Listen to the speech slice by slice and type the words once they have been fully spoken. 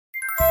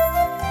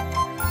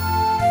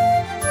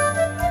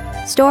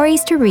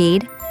Stories to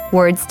read,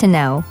 words to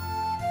know.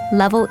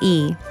 Level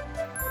E.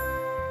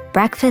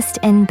 Breakfast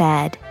in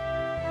bed.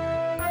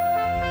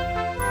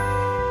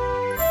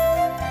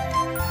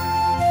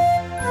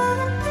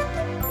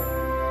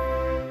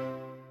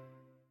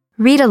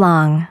 Read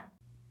along.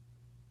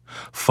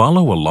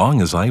 Follow along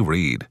as I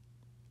read.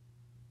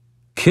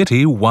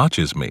 Kitty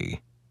watches me.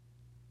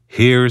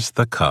 Here's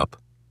the cup.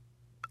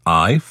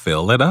 I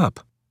fill it up.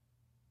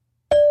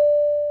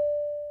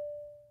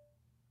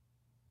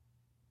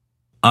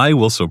 I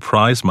will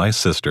surprise my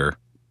sister.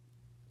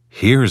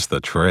 Here's the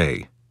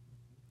tray.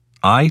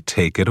 I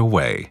take it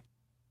away.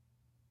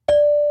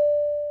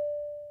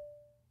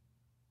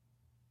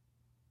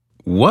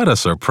 What a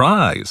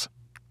surprise!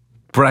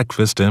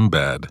 Breakfast in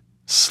bed.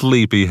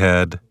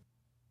 Sleepyhead.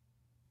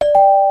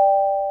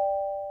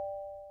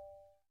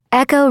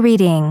 Echo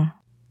reading.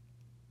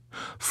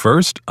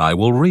 First, I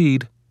will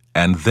read,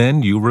 and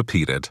then you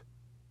repeat it.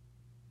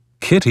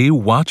 Kitty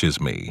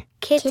watches me.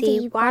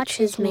 Kitty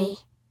watches me.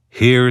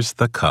 Here's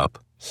the cup.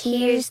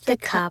 Here's the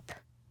cup.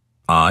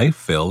 I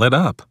fill it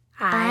up.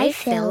 I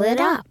fill it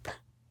up.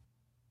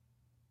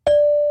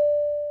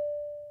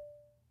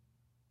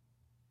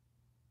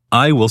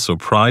 I will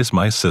surprise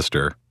my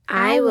sister.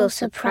 I will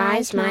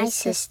surprise my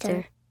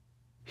sister.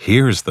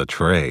 Here's the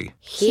tray.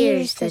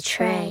 Here's the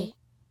tray.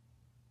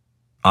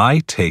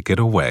 I take it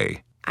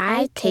away.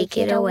 I take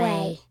it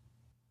away.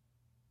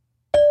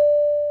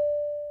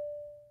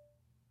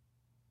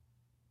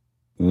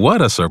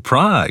 What a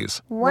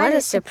surprise! What a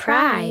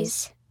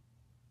surprise!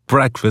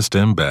 Breakfast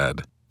in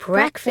bed.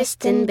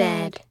 Breakfast in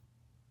bed.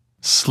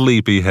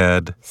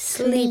 Sleepyhead.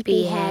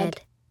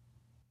 Sleepyhead.